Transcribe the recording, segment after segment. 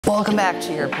Welcome back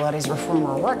to your Pilates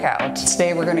Reformer workout.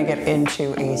 Today we're going to get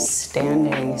into a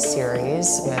standing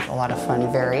series with a lot of fun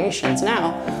variations.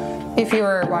 Now, if you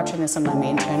are watching this on my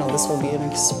main channel, this will be an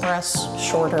express,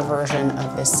 shorter version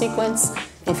of this sequence.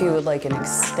 If you would like an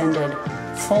extended,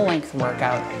 full-length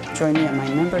workout, join me at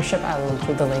my membership. I will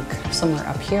include the link somewhere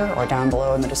up here or down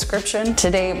below in the description.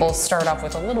 Today we'll start off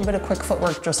with a little bit of quick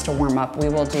footwork just to warm up. We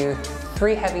will do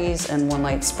 3 heavies and 1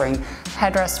 light spring.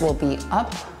 Headrest will be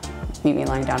up. Meet me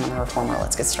lying down on the reformer.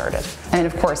 Let's get started. And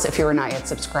of course, if you are not yet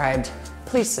subscribed,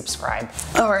 please subscribe.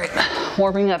 All right,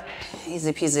 warming up,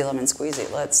 easy peasy lemon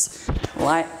squeezy. Let's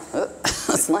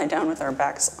lie down with our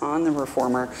backs on the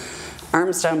reformer.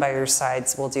 Arms down by your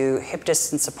sides. We'll do hip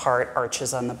distance apart,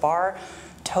 arches on the bar,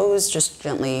 toes just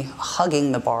gently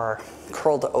hugging the bar,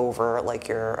 curled over like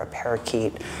you're a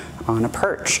parakeet on a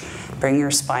perch. Bring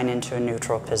your spine into a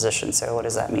neutral position. So what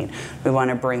does that mean? We want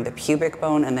to bring the pubic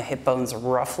bone and the hip bones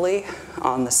roughly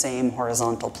on the same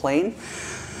horizontal plane.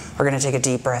 We're going to take a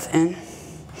deep breath in.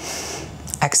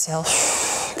 Exhale,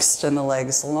 extend the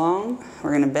legs long.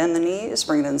 We're going to bend the knees,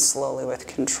 bring it in slowly with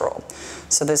control.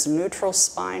 So this neutral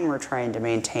spine we're trying to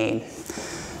maintain.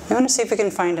 We want to see if we can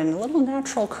find a little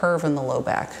natural curve in the low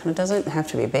back. And it doesn't have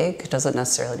to be big, it doesn't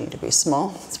necessarily need to be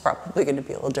small. It's probably going to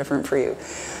be a little different for you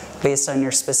based on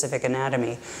your specific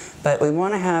anatomy. But we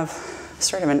want to have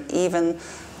sort of an even,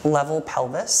 level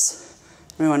pelvis.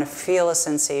 We want to feel a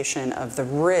sensation of the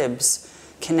ribs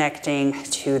connecting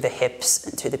to the hips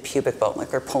and to the pubic bone, like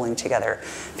they're pulling together.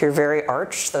 If you're very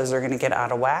arched, those are going to get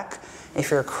out of whack. If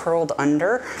you're curled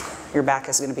under, your back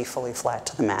is going to be fully flat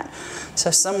to the mat. So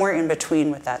somewhere in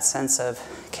between with that sense of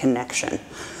connection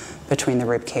between the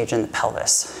rib cage and the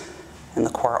pelvis, and the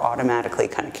core automatically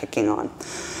kind of kicking on.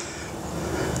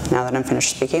 Now that I'm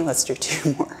finished speaking, let's do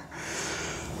 2 more.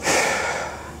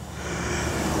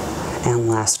 And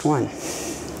last one.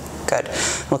 Good.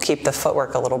 We'll keep the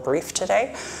footwork a little brief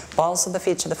today. Balls of the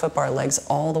feet to the foot bar, legs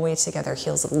all the way together,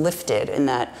 heels lifted in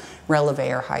that releve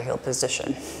or high heel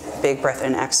position. Big breath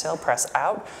in, exhale, press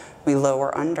out. We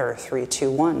lower under, 3,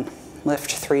 2, 1.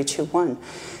 Lift, 3, 2, 1.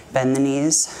 Bend the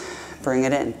knees, bring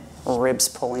it in. Ribs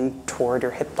pulling toward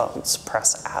your hip bones,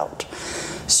 press out.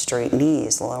 Straight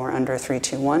knees, lower under, 3,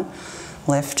 2, 1.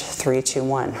 Lift, 3, 2,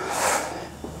 1.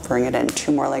 Bring it in,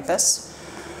 2 more like this.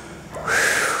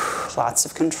 Lots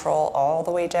of control all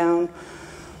the way down,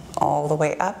 all the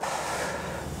way up.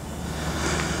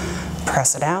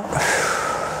 Press it out.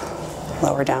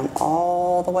 Lower down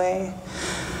all the way.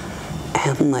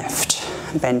 And lift.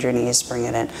 Bend your knees, bring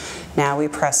it in. Now we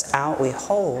press out, we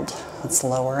hold. Let's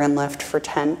lower and lift for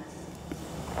 10.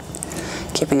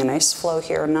 Keeping a nice flow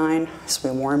here, 9, as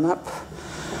we warm up.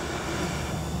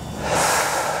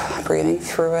 Breathing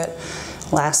through it.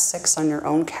 Last 6 on your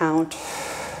own count.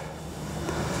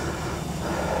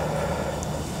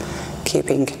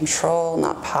 Keeping control,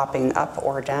 not popping up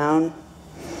or down.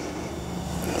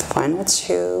 Final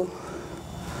 2.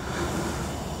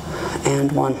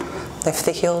 And 1. Lift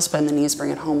the heels, bend the knees, bring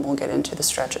it home. We'll get into the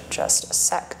stretch in just a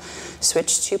sec.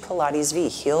 Switch to Pilates V.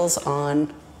 Heels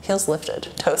on, heels lifted,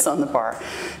 toes on the bar.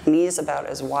 Knees about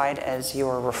as wide as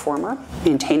your reformer.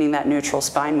 Maintaining that neutral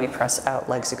spine, we press out,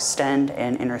 legs extend,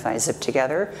 and inner thighs zip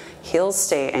together. Heels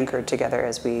stay anchored together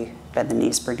as we bend the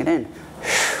knees, bring it in.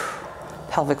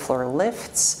 Pelvic floor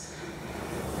lifts,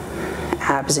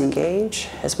 abs engage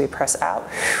as we press out.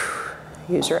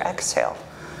 Use your exhale.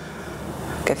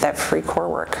 Get that free core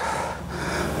work.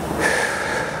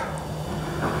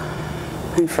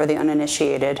 And for the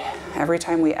uninitiated, every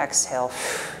time we exhale,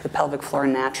 the pelvic floor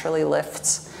naturally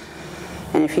lifts.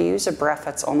 And if you use a breath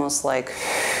that's almost like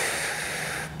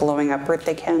blowing up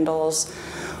birthday candles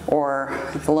or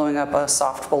blowing up a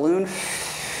soft balloon,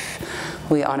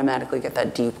 we automatically get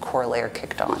that deep core layer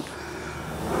kicked on.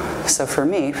 So for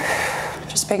me,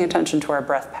 just paying attention to our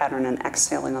breath pattern and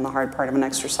exhaling on the hard part of an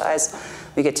exercise,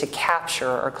 we get to capture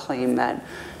or claim that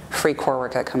free core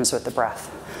work that comes with the breath.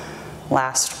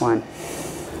 Last one.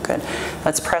 Good.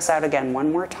 Let's press out again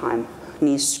 1 more time.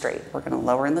 Knees straight. We're going to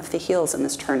lower and lift the heels in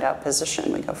this turned out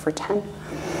position. We go for 10.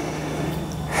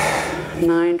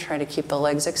 9. Try to keep the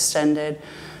legs extended. It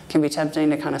can be tempting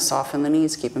to kind of soften the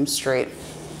knees, keep them straight.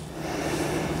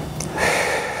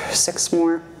 6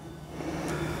 more.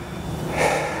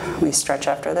 We stretch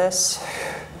after this.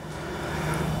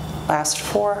 Last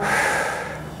 4,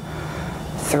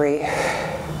 3,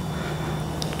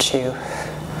 2,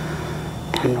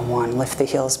 and 1. Lift the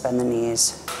heels, bend the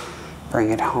knees, bring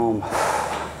it home.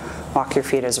 Walk your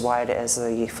feet as wide as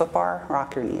the foot bar.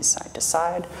 Rock your knees side to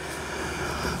side.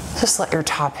 Just let your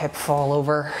top hip fall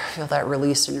over. Feel that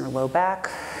release in your low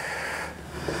back.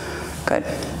 Good.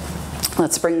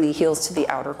 Let's bring the heels to the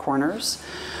outer corners.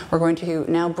 We're going to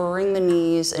now bring the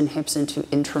knees and hips into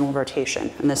internal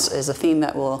rotation. And this is a theme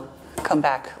that will come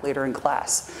back later in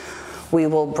class. We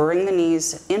will bring the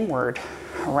knees inward,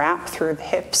 wrap through the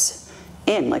hips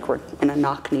in, like we're in a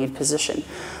knock-kneed position.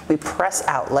 We press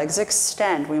out, legs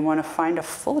extend. We want to find a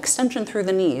full extension through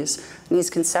the knees. Knees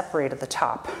can separate at the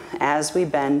top. As we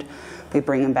bend, we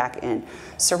bring them back in.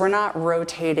 So we're not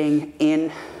rotating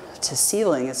in to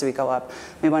ceiling as we go up.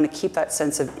 We want to keep that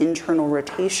sense of internal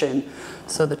rotation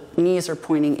so the knees are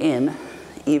pointing in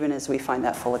even as we find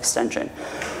that full extension.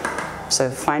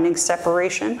 So finding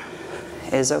separation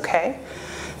is okay.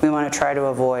 We want to try to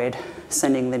avoid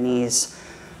sending the knees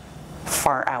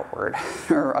far outward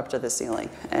or up to the ceiling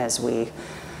as we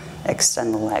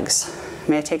extend the legs. It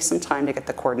may take some time to get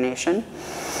the coordination,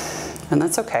 and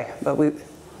that's okay. But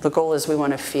the goal is we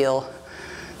want to feel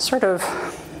sort of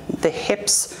the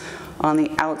hips on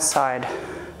the outside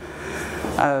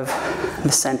of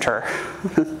the center,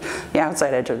 the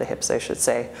outside edge of the hips, I should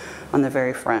say, on the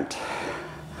very front,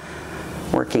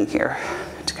 working here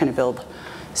to kind of build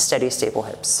steady, stable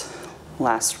hips.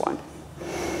 Last one.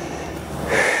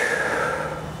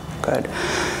 Good.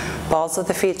 Balls of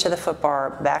the feet to the foot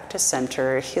bar, back to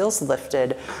center, heels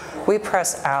lifted. We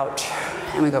press out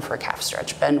and we go for a calf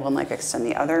stretch. Bend one leg, extend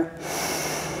the other.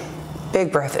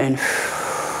 Big breath in.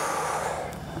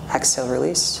 Exhale,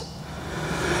 release.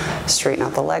 Straighten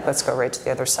out the leg. Let's go right to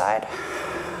the other side.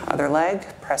 Other leg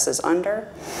presses under.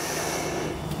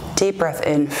 Deep breath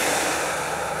in.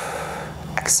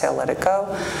 Exhale, let it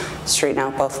go. Straighten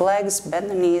out both legs. Bend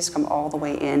the knees, come all the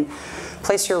way in.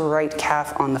 Place your right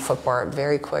calf on the foot bar.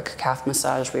 Very quick calf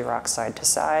massage. We rock side to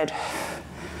side.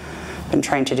 Been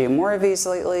trying to do more of these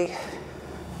lately.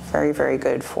 Very, very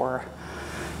good for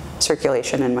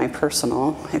circulation in my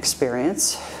personal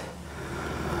experience.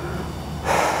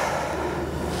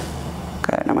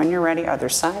 Good. And when you're ready, other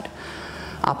side.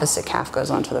 Opposite calf goes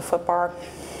onto the foot bar.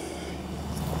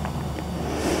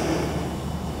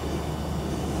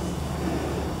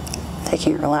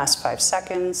 Taking your last 5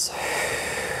 seconds.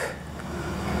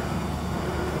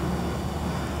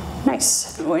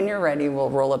 Nice. When you're ready,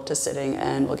 we'll roll up to sitting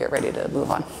and we'll get ready to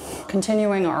move on.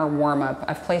 Continuing our warm-up,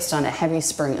 I've placed on a heavy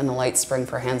spring and a light spring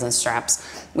for hands and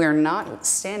straps. We are not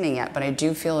standing yet, but I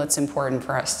do feel it's important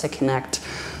for us to connect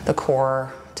the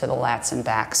core to the lats and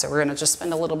back. So we're gonna just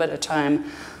spend a little bit of time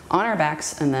on our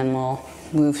backs and then we'll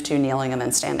move to kneeling and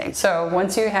then standing. So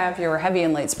once you have your heavy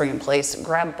and light spring in place,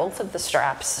 grab both of the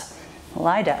straps,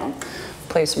 lie down,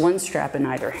 place one strap in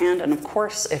either hand, and of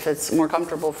course, if it's more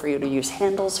comfortable for you to use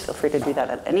handles, feel free to do that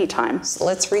at any time. So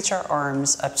let's reach our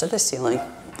arms up to the ceiling.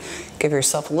 Give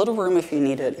yourself a little room if you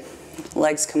need it.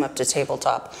 Legs come up to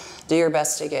tabletop. Do your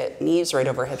best to get knees right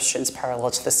over hips, shins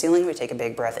parallel to the ceiling. We take a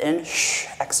big breath in.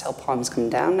 Exhale, palms come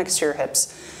down next to your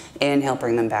hips. Inhale,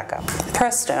 bring them back up.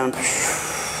 Press down.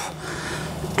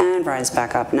 And rise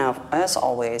back up. Now, as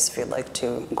always, if you'd like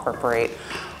to incorporate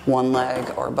one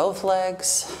leg or both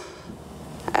legs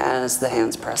as the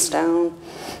hands press down,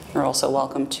 you're also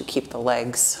welcome to keep the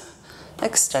legs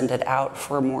extended out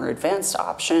for a more advanced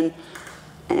option.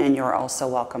 And you're also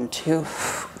welcome to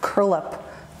curl up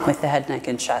with the head, neck,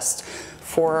 and chest.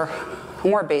 For a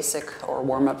more basic or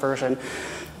warm-up version,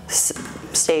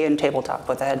 stay in tabletop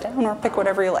with the head down or pick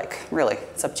whatever you like. Really,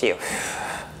 it's up to you.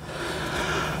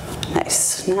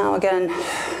 Nice. Now again,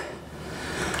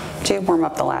 to warm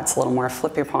up the lats a little more,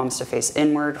 flip your palms to face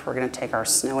inward. We're going to take our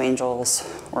snow angels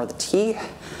or the T,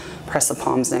 press the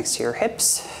palms next to your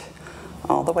hips,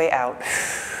 all the way out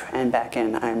and back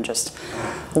in. I'm just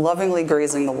lovingly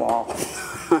grazing the wall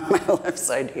on my left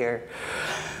side here,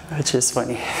 which is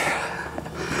funny.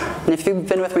 And if you've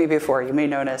been with me before, you may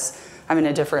notice I'm in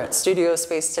a different studio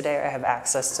space today. I have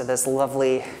access to this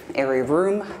lovely airy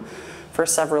room for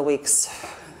several weeks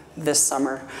this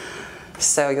summer.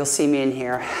 So you'll see me in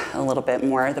here a little bit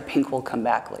more. The pink will come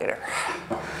back later.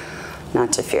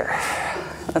 Not to fear.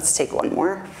 Let's take one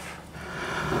more.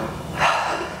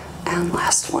 And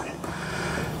last one.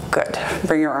 Good.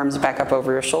 Bring your arms back up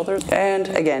over your shoulders. And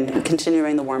again,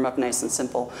 continuing the warm-up nice and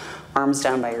simple. Arms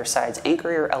down by your sides. Anchor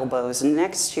your elbows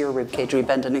next to your ribcage. We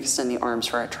bend and extend the arms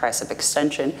for our tricep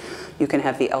extension. You can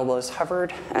have the elbows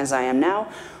hovered, as I am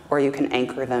now, or you can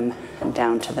anchor them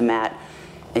down to the mat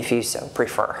if you so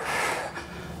prefer.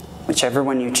 Whichever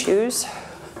one you choose,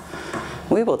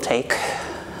 we will take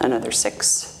another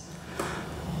 6,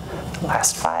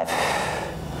 last 5,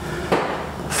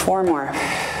 4 more,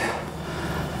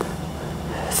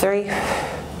 3,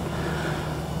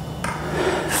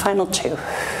 final 2,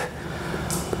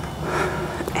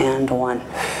 and 1.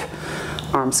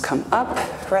 Arms come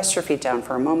up, rest your feet down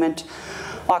for a moment.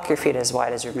 Walk your feet as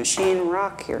wide as your machine.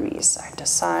 Rock your knees side to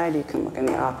side. You can look in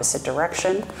the opposite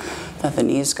direction. Let the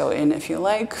knees go in if you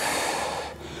like.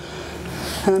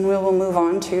 And then we will move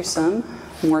on to some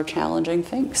more challenging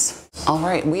things. All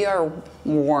right, we are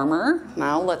warmer.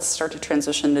 Now let's start to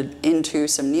transition into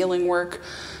some kneeling work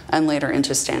and later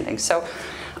into standing. So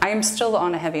I am still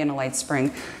on a heavy and a light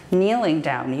spring. Kneeling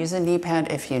down, use a knee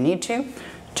pad if you need to.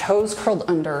 Toes curled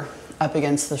under, up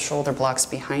against the shoulder blocks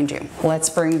behind you. Let's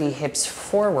bring the hips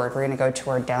forward. We're gonna go to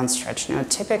our down stretch. Now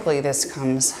typically this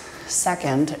comes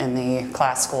second in the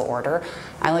classical order.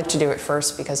 I like to do it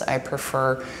first because I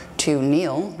prefer to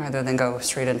kneel rather than go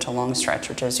straight into long stretch,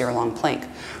 which is your long plank.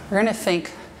 We're gonna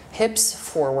think hips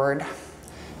forward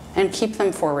and keep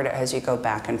them forward as you go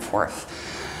back and forth.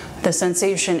 The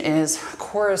sensation is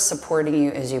core is supporting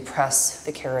you as you press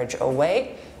the carriage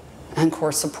away, and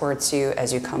core supports you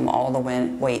as you come all the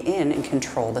way in and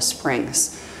control the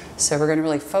springs. So we're gonna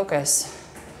really focus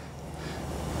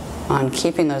on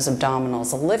keeping those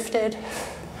abdominals lifted.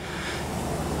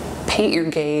 Paint your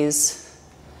gaze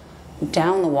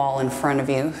down the wall in front of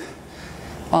you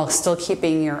while still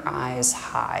keeping your eyes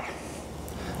high.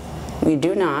 We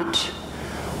do not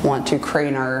want to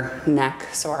crane our neck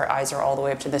so our eyes are all the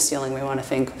way up to the ceiling. We want to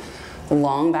think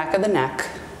long back of the neck,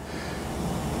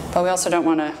 but we also don't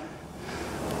want to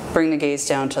bring the gaze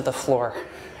down to the floor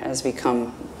as we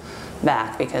come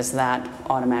back, because that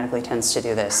automatically tends to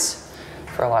do this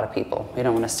for a lot of people. We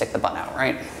don't want to stick the butt out,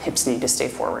 right? Hips need to stay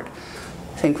forward.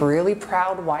 Think really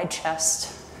proud, wide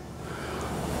chest,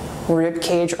 rib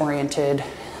cage oriented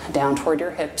down toward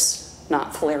your hips,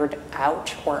 not flared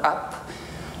out or up.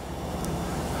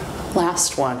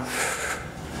 Last one.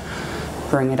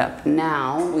 Bring it up.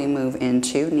 Now we move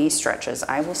into knee stretches.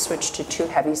 I will switch to 2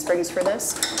 heavy springs for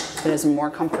this. It is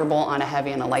more comfortable on a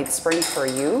heavy and a light spring for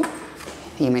you.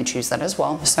 You may choose that as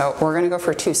well. So we're gonna go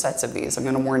for 2 sets of these. I'm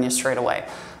gonna warn you straight away.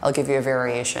 I'll give you a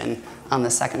variation on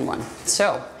the second one.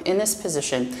 So in this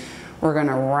position, we're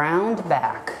gonna round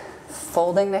back,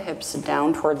 folding the hips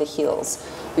down toward the heels.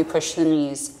 We push the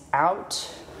knees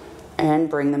out and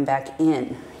bring them back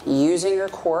in, using your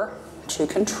core to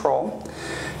control,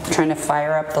 trying to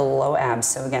fire up the low abs.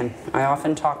 So again, I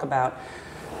often talk about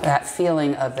that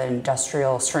feeling of the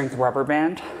industrial strength rubber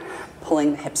band,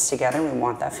 pulling the hips together. We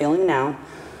want that feeling now.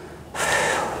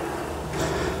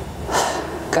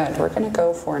 Good, we're gonna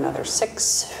go for another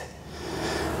 6.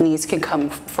 Knees can come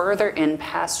further in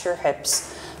past your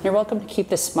hips. You're welcome to keep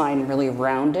the spine really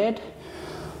rounded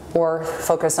or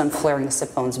focus on flaring the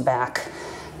sit bones back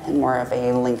in more of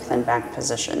a lengthened back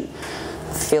position.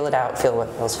 Feel it out, feel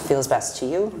what feels best to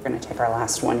you. We're gonna take our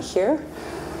last one here.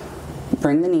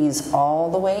 Bring the knees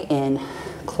all the way in,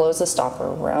 close the stopper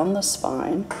around the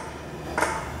spine,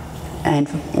 and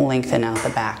lengthen out the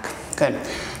back. Good.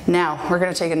 Now, we're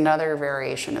gonna take another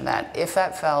variation of that. If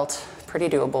that felt pretty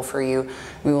doable for you,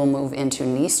 we will move into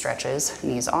knee stretches,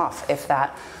 knees off. If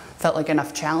that felt like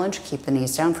enough challenge, keep the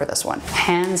knees down for this one.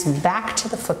 Hands back to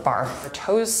the foot bar. The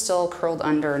toes still curled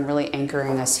under and really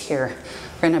anchoring us here.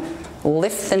 We're gonna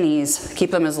lift the knees,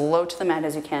 keep them as low to the mat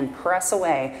as you can, press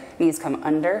away, knees come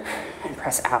under and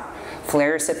press out. Flare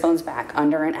your sit bones back,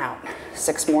 under and out.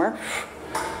 6 more.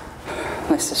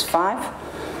 This is 5.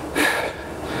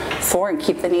 4, and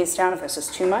keep the knees down if this is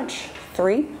too much.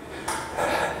 3.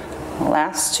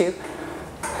 Last 2.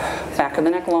 Back of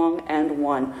the neck long, and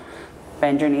 1.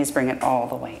 Bend your knees, bring it all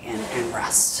the way in, and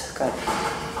rest. Good.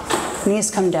 Knees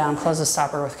come down, close the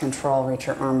stopper with control, reach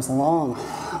your arms long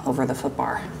over the foot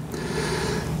bar.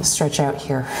 Stretch out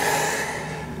here.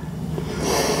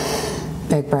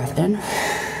 Big breath in.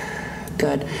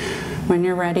 Good. When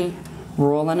you're ready,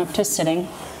 rolling up to sitting.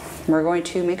 We're going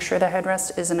to make sure the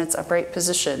headrest is in its upright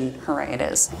position. Hooray, it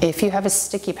is. If you have a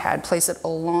sticky pad, place it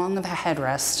along the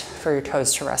headrest for your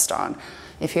toes to rest on.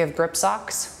 If you have grip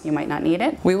socks, you might not need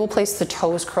it. We will place the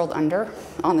toes curled under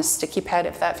on the sticky pad.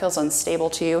 If that feels unstable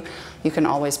to you, you can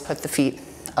always put the feet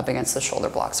up against the shoulder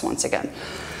blocks once again.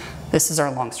 This is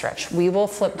our long stretch. We will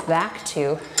flip back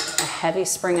to a heavy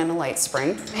spring and a light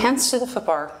spring. Hands to the foot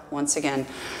bar once again.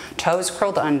 Toes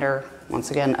curled under, once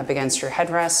again up against your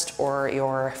headrest or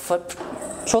your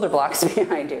shoulder blocks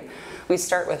behind you. We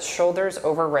start with shoulders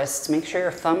over wrists. Make sure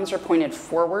your thumbs are pointed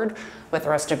forward with the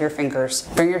rest of your fingers.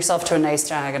 Bring yourself to a nice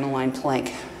diagonal line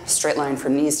plank. Straight line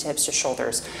from knees to hips to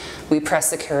shoulders. We press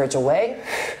the carriage away.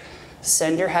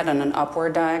 Send your head on an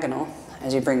upward diagonal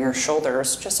as you bring your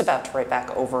shoulders just about to right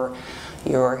back over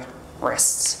your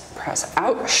wrists. Press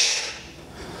out.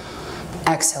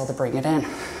 Exhale to bring it in.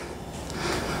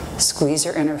 Squeeze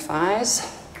your inner thighs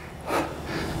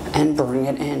and bring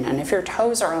it in. And if your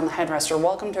toes are on the headrest, you're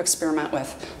welcome to experiment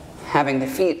with having the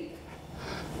feet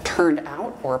turned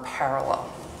out or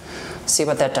parallel. See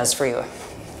what that does for you.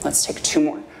 Let's take 2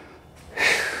 more.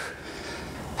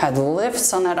 Head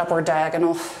lifts on that upward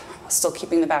diagonal, still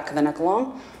keeping the back of the neck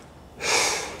long.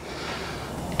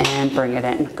 And bring it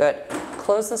in. Good.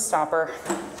 Close the stopper.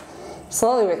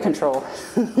 Slowly with control.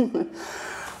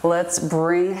 Let's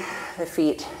bring the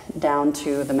feet down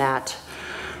to the mat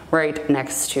right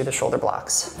next to the shoulder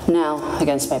blocks. Now,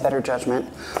 against my better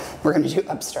judgment, we're going to do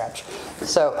up stretch.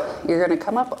 So you're going to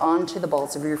come up onto the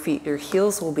balls of your feet. Your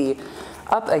heels will be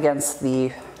up against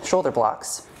the shoulder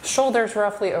blocks. Shoulders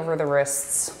roughly over the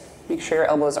wrists. Make sure your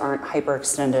elbows aren't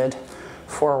hyperextended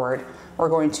forward. We're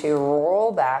going to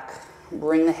roll back,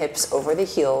 bring the hips over the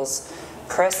heels,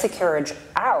 press the carriage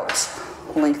out,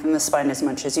 lengthen the spine as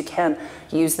much as you can.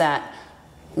 Use that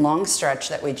long stretch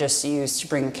that we just used to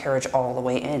bring the carriage all the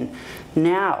way in.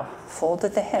 Now, fold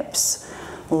at the hips.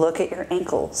 Look at your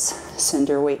ankles. Send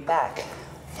your weight back.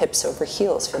 Hips over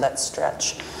heels for that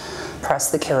stretch.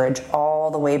 Press the carriage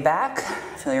all the way back.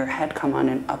 Feel your head come on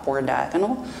an upward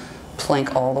diagonal.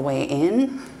 Plank all the way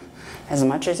in as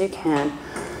much as you can.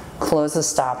 Close the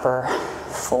stopper.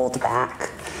 Fold back.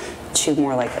 2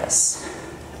 more like this.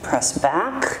 Press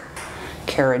back.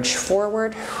 Carriage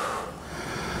forward.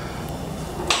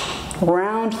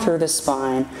 Round through the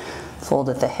spine. Fold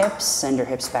at the hips. Send your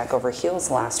hips back over heels.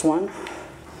 Last one.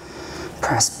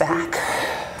 Press back.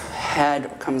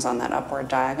 Head comes on that upward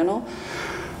diagonal.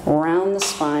 Round the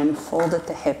spine. Fold at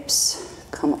the hips.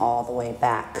 Come all the way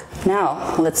back.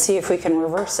 Now, let's see if we can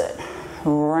reverse it.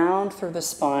 Round through the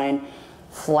spine.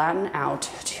 Flatten out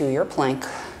to your plank.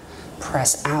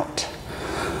 Press out.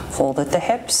 Fold at the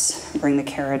hips. Bring the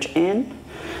carriage in.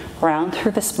 Round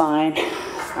through the spine.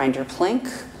 Find your plank.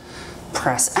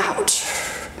 Press out.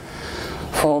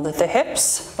 Fold at the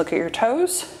hips. Look at your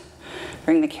toes.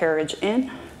 Bring the carriage in.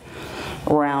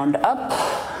 Round up.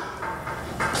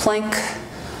 Plank.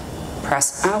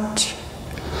 Press out.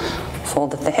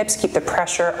 Fold at the hips. Keep the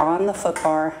pressure on the foot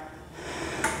bar.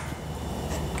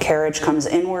 Carriage comes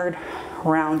inward.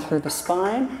 Round through the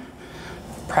spine.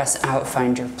 Press out.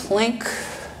 Find your plank.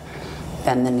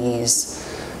 Bend the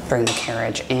knees. Bring the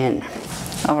carriage in.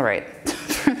 All right.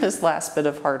 For this last bit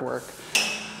of hard work,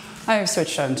 I've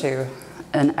switched on to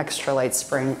an extra light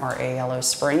spring or a yellow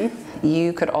spring.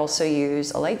 You could also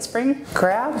use a light spring.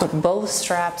 Grab both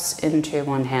straps into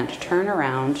one hand. Turn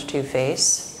around to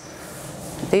face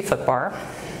the foot bar.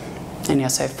 And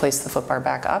yes, I've placed the foot bar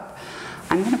back up.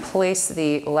 I'm going to place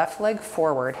the left leg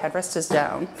forward. Headrest is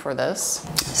down for this.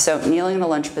 So kneeling in the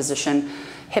lunge position.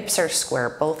 Hips are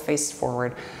square, both face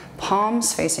forward.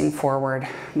 Palms facing forward.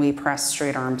 We press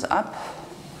straight arms up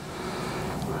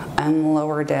and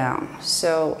lower down.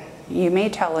 So you may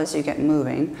tell as you get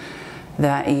moving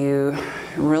that you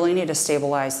really need to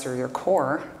stabilize through your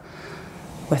core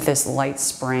with this light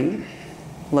spring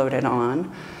loaded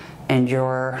on and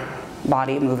your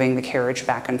body moving the carriage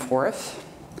back and forth.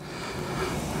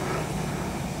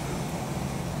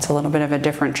 It's a little bit of a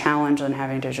different challenge than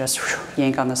having to just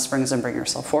yank on the springs and bring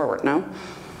yourself forward, no?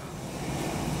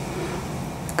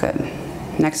 Good.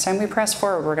 Next time we press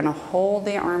forward, we're gonna hold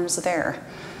the arms there.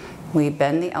 We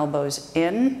bend the elbows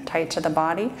in, tight to the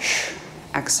body.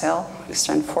 Exhale,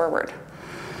 extend forward.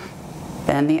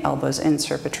 Bend the elbows in,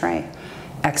 serpentray.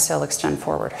 Exhale, extend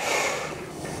forward.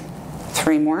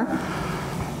 3 more.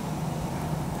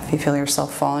 If you feel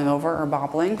yourself falling over or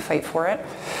bobbling, fight for it.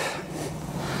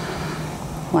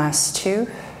 Last 2.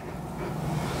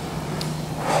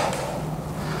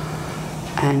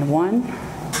 And 1.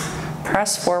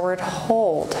 Press forward,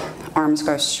 hold. Arms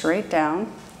go straight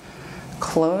down.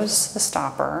 Close the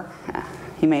stopper.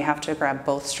 You may have to grab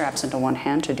both straps into one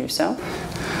hand to do so.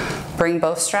 Bring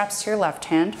both straps to your left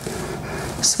hand.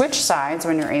 Switch sides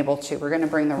when you're able to. We're going to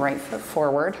bring the right foot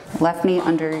forward. Left knee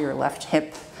under your left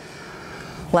hip.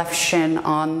 Left shin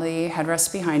on the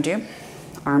headrest behind you.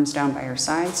 Arms down by your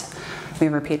sides. We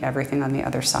repeat everything on the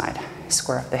other side.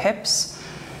 Square up the hips.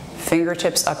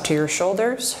 Fingertips up to your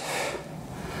shoulders.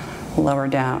 Lower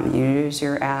down. Use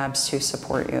your abs to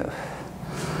support you.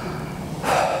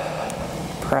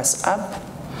 Press up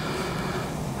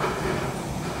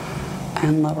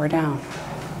and lower down.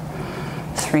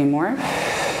 3 more.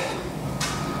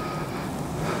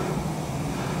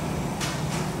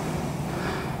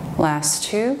 Last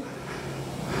 2.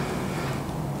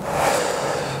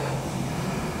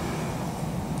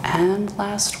 And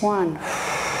last 1.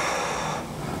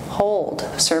 Hold.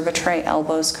 Cervical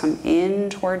elbows come in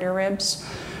toward your ribs.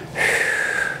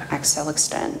 Exhale,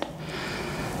 extend.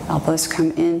 Elbows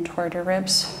come in toward your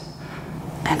ribs.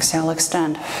 Exhale,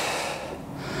 extend.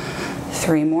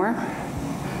 3 more.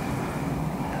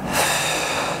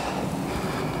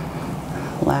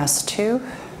 Last two.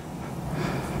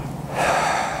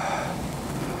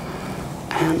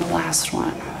 And the last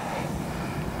one.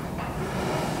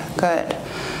 Good.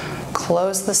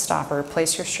 Close the stopper,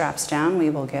 place your straps down. We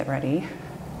will get ready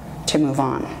to move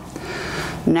on.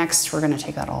 Next, we're gonna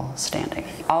take that all standing.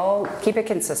 I'll keep it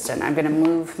consistent. I'm gonna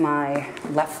move my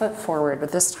left foot forward,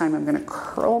 but this time I'm gonna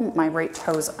curl my right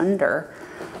toes under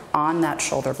on that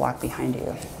shoulder block behind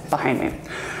me.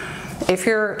 If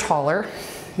you're taller,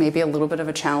 maybe a little bit of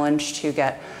a challenge to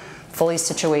get fully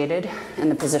situated in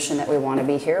the position that we wanna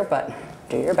be here, but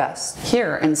do your best.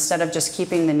 Here, instead of just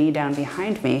keeping the knee down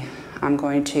behind me, I'm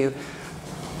going to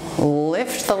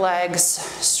lift the legs,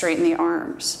 straighten the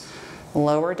arms,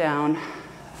 lower down,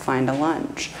 find a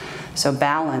lunge. So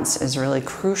balance is really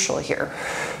crucial here.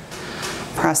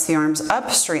 Press the arms up,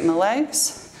 straighten the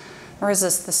legs,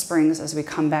 resist the springs as we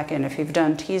come back in. If you've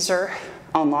done teaser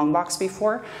on long box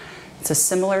before, it's a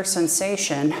similar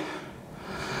sensation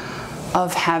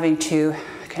of having to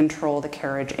control the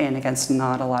carriage in against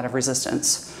not a lot of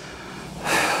resistance.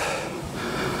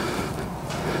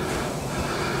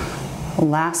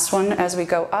 Last one as we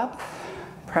go up,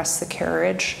 press the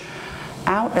carriage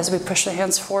out as we push the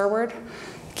hands forward.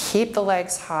 Keep the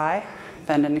legs high,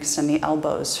 bend and extend the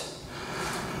elbows.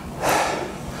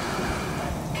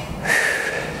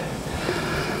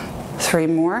 Three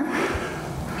more.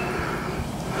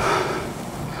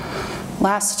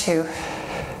 Last two.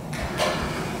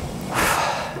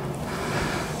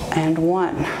 And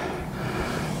one.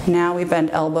 Now we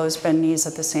bend elbows, bend knees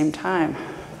at the same time.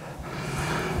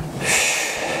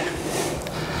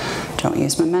 Don't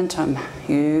use momentum.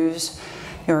 Use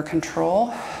your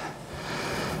control.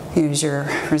 Use your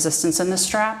resistance in the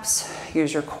straps.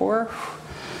 Use your core.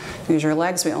 Use your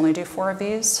legs. We only do 4 of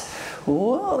these.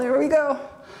 Whoa, there we go.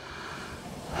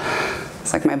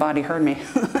 It's like my body heard me.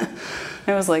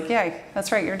 It was like, yeah,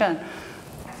 that's right, you're done.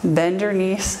 Bend your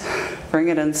knees, bring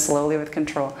it in slowly with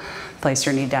control. Place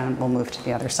your knee down, we'll move to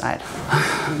the other side.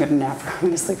 I'm gonna nap, I'm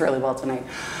gonna sleep really well tonight.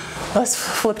 Let's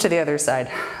flip to the other side.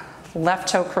 Left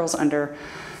toe curls under,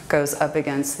 goes up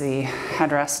against the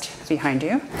headrest behind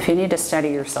you. If you need to steady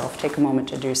yourself, take a moment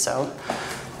to do so.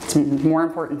 It's more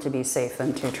important to be safe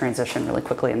than to transition really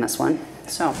quickly in this one.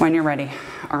 So when you're ready,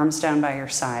 arms down by your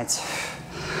sides.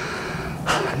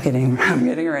 I'm getting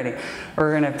ready.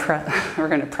 We're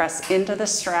gonna press into the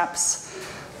straps,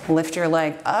 lift your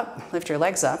legs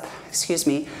up, excuse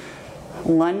me,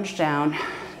 lunge down,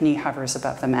 knee hovers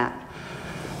above the mat.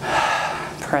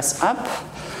 Press up,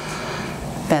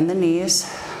 bend the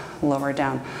knees, lower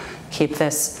down. Keep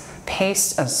this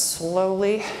paced as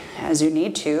slowly as you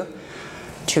need to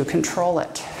control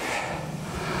it.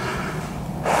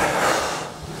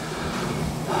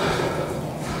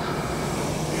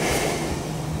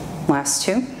 Last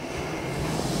two.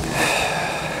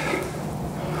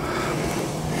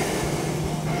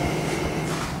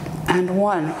 And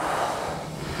one.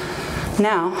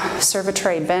 Now, serve a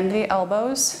tray. Bend the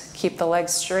elbows, keep the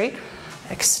legs straight,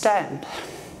 extend.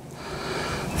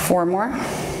 4 more.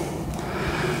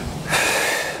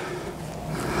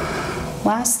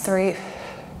 Last 3.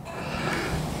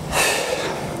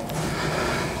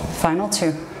 Final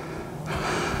 2.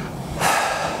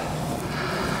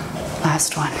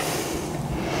 Last one.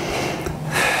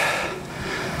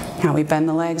 Now we bend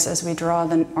the legs as we draw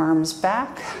the arms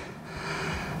back.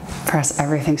 Press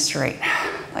everything straight.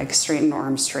 Legs straighten,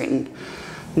 arms straighten.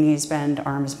 Knees bend,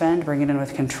 arms bend. Bring it in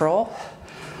with control.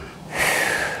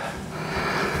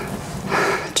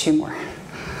 2 more.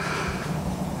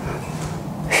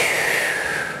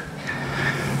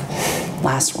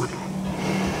 Last one.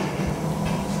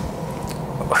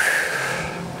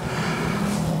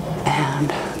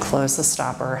 And close the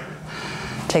stopper.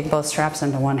 Take both straps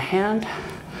into one hand.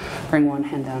 Bring one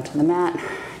hand down to the mat.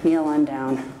 Kneel on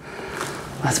down.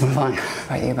 Let's move on.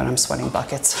 About you, but I'm sweating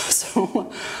buckets.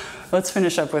 So let's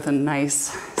finish up with a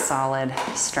nice, solid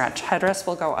stretch. Headrest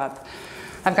will go up.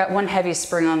 I've got one heavy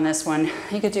spring on this one.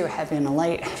 You could do a heavy and a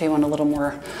light if you want a little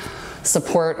more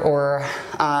support or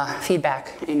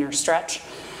feedback in your stretch.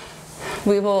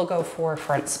 We will go for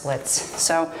front splits.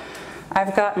 So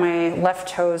I've got my left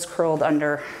toes curled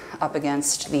under up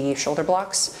against the shoulder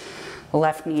blocks.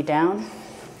 Left knee down.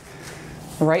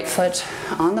 Right foot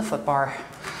on the foot bar.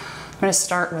 I'm gonna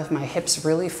start with my hips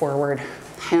really forward,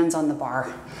 hands on the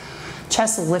bar.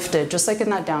 Chest lifted, just like in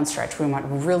that down stretch. We want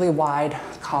really wide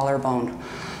collarbone.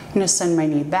 I'm gonna send my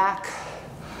knee back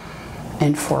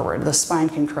and forward. The spine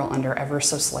can curl under ever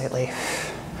so slightly.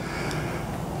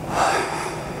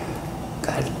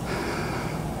 Good.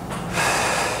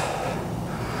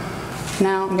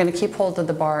 Now I'm gonna keep hold of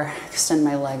the bar, extend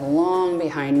my leg long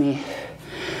behind me.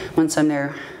 Once I'm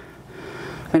there,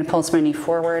 I'm gonna pulse my knee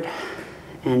forward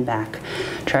and back.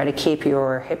 Try to keep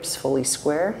your hips fully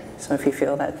square. So if you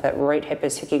feel that that right hip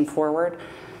is hitching forward,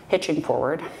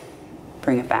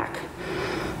 bring it back.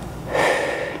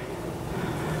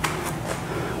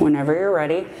 Whenever you're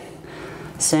ready,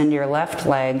 send your left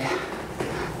leg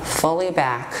fully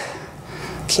back.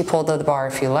 Keep hold of the bar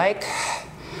if you like.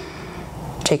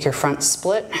 Take your front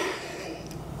split.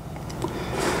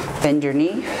 Bend your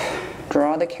knee.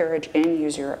 Draw the carriage in.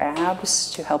 Use your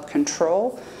abs to help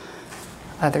control.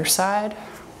 Other side.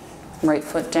 Right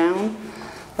foot down.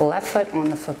 Left foot on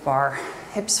the foot bar.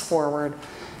 Hips forward.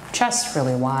 Chest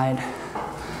really wide.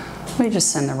 We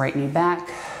just send the right knee back.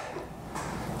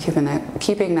 Keeping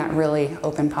that really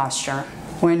open posture.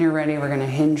 When you're ready, we're gonna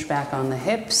hinge back on the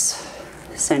hips.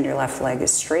 Send your left leg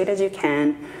as straight as you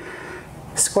can.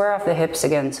 Square off the hips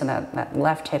again so that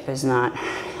left hip is not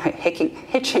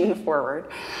hitching forward.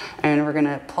 And we're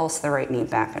gonna pulse the right knee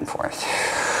back and forth.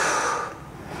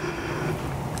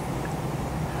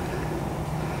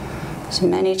 As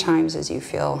many times as you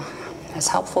feel is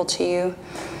helpful to you.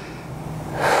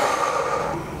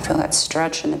 Feel that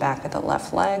stretch in the back of the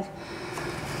left leg.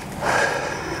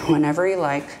 Whenever you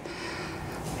like,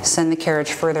 send the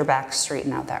carriage further back,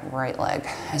 straighten out that right leg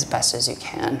as best as you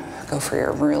can. Go for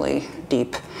your really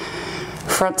deep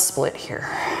front split here.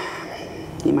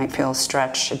 You might feel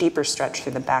a deeper stretch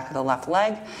through the back of the left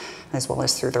leg, as well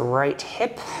as through the right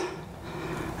hip,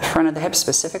 the front of the hip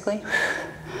specifically.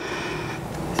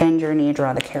 Bend your knee,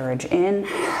 draw the carriage in.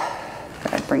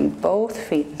 Bring both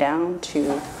feet down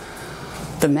to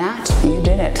the mat. You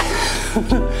did it.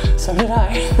 So did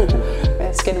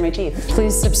I. Skin in my teeth.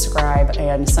 Please subscribe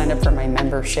and sign up for my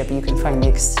membership. You can find the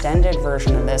extended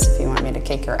version of this if you want me to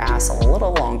kick your ass a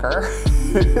little longer.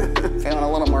 If you want a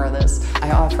little more of this.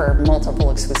 I offer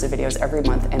multiple exclusive videos every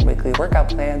month and weekly workout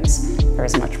plans. There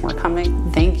is much more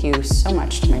coming. Thank you so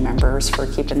much to my members for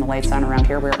keeping the lights on around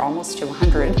here. We're almost to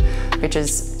 100, which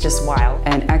is just wild.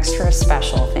 An extra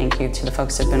special thank you to the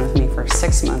folks who've been with me for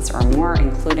 6 months or more,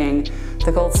 including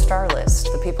the gold star list,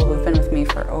 the people who've been with me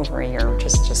for over a year, which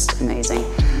is just amazing.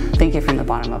 Thank you from the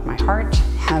bottom of my heart.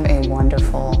 Have a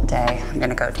wonderful day. I'm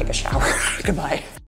gonna go take a shower. Goodbye.